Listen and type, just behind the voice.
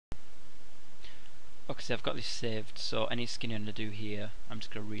Okay, so I've got this saved, so any skinning I'm going to do here, I'm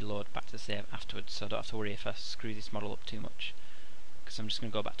just going to reload back to the save afterwards, so I don't have to worry if I screw this model up too much, because I'm just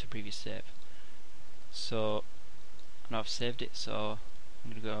going to go back to previous save. So now I've saved it, so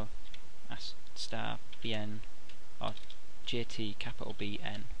I'm going to go star bn or jt capital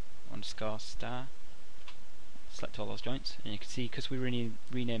bn underscore star, select all those joints, and you can see because we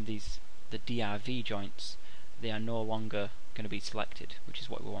renamed these the DRV joints, they are no longer going to be selected, which is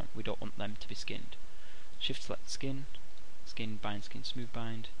what we want. We don't want them to be skinned. Shift select skin, skin bind, skin smooth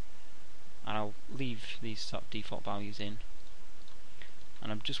bind, and I'll leave these sort of default values in.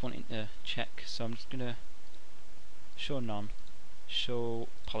 And I'm just wanting to check, so I'm just going to show none, show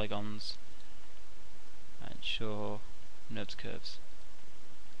polygons, and show NURBS curves,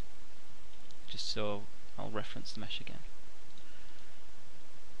 just so I'll reference the mesh again,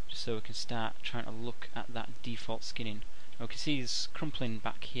 just so we can start trying to look at that default skinning. Now we can see it's crumpling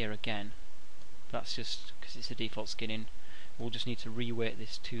back here again. That's just because it's a default skinning. We'll just need to reweight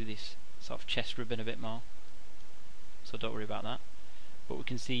this to this sort of chest ribbon a bit more, so don't worry about that. But we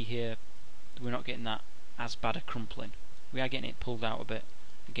can see here we're not getting that as bad a crumpling. We are getting it pulled out a bit.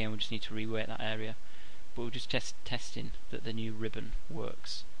 Again, we just need to reweight that area, but we're just testing that the new ribbon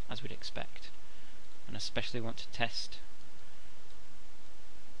works as we'd expect. And especially want to test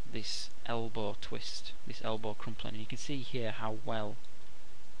this elbow twist, this elbow crumpling, and you can see here how well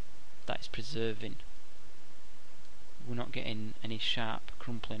that is preserving. We're not getting any sharp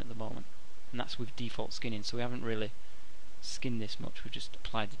crumpling at the moment, and that's with default skinning, so we haven't really skinned this much, we've just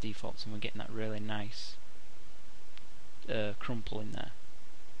applied the defaults and we're getting that really nice crumple in there.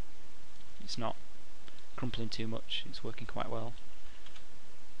 It's not crumpling too much, it's working quite well.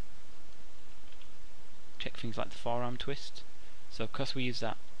 Check things like the forearm twist. So because we use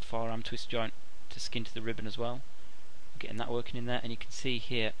that forearm twist joint to skin to the ribbon as well, we're getting that working in there, and you can see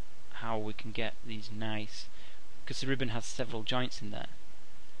here how we can get these nice, because the ribbon has several joints in there,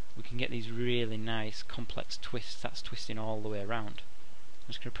 we can get these really nice complex twists. That's twisting all the way around. I'm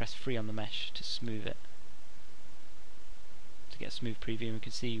just going to press free on the mesh to smooth it, to get a smooth preview, and we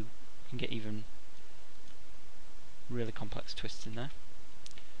can see we can get even really complex twists in there.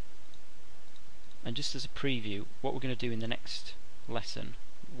 And just as a preview, what we're going to do in the next lesson,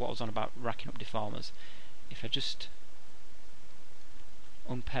 what I was on about racking up deformers, if I just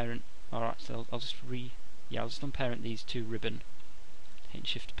unparent, alright, so I'll just unparent these two ribbon, hitting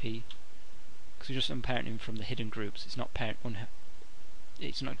Shift P, because we're just unparenting from the hidden groups. It's not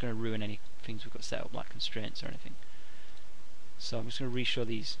it's not going to ruin any things we've got set up like constraints or anything. So I'm just going to re-show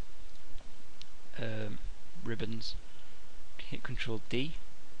these ribbons. Hit Control D.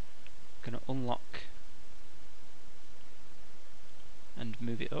 Going to unlock and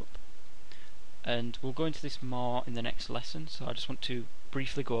move it up, and we'll go into this more in the next lesson, so I just want to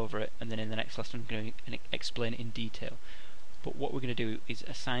briefly go over it, and then in the next lesson I'm going to explain it in detail. But what we're going to do is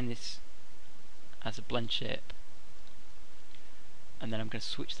assign this as a blend shape, and then I'm going to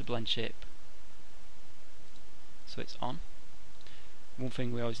switch the blend shape so it's on. One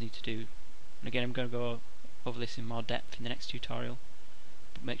thing we always need to do, and again I'm going to go over this in more depth in the next tutorial,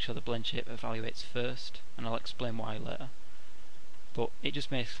 but make sure the blend shape evaluates first, and I'll explain why later. But it just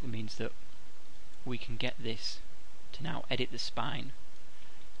basically means that we can get this to now edit the spine,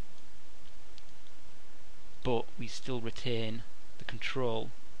 but we still retain the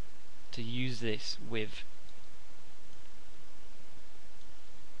control to use this with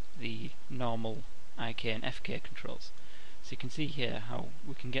the normal IK and FK controls. So you can see here how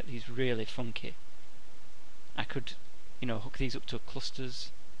we can get these really funky. I could, hook these up to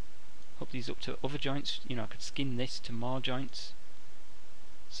clusters, hook these up to other joints, I could skin this to more joints.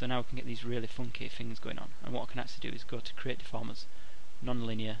 So now we can get these really funky things going on. And what I can actually do is go to create deformers,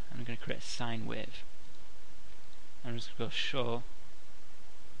 non-linear, and I'm going to create a sine wave. And I'm just going to go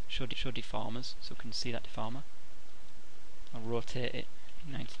show deformers, so we can see that deformer. I'll rotate it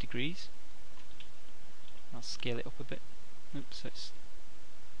 90 degrees. I'll scale it up a bit. Oops, so it's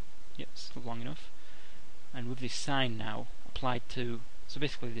still long enough. And with this sine now applied to, so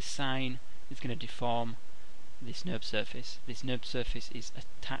basically this sine is going to deform this NURBS surface. This NURBS surface is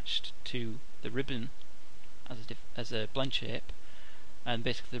attached to the ribbon as a blend shape, and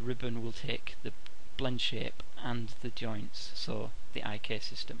basically the ribbon will take the blend shape and the joints, so the IK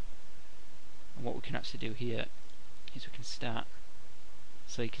system. And what we can actually do here is we can start,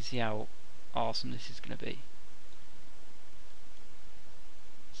 so you can see how awesome this is going to be.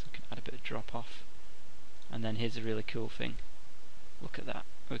 So we can add a bit of drop off, and then here's a really cool thing. Look at that.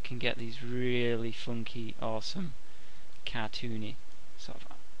 We can get these really funky, awesome, cartoony sort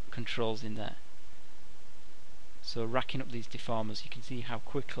of controls in there. So racking up these deformers, you can see how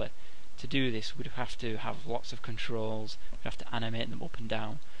quickly to do this we'd have to have lots of controls, we'd have to animate them up and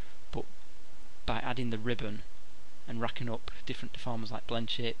down, but by adding the ribbon and racking up different deformers like blend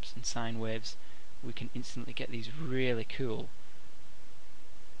shapes and sine waves, we can instantly get these really cool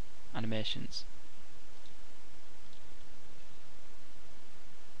animations.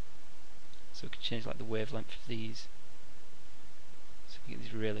 So we can change like the wavelength of these, so we can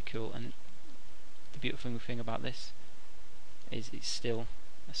get these really cool. And the beautiful thing about this is it's still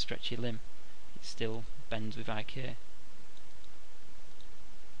a stretchy limb, it still bends with IK.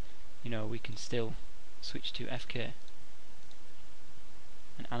 You know, we can still switch to FK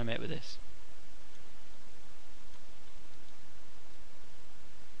and animate with this.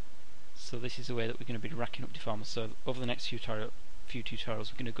 So this is the way that we're going to be racking up deformers. So over the next few tutorials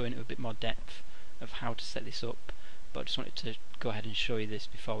we're going to go into a bit more depth of how to set this up, but I just wanted to go ahead and show you this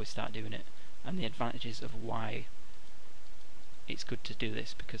before we start doing it, and the advantages of why it's good to do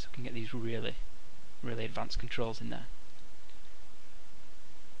this, because we can get these really advanced controls in there.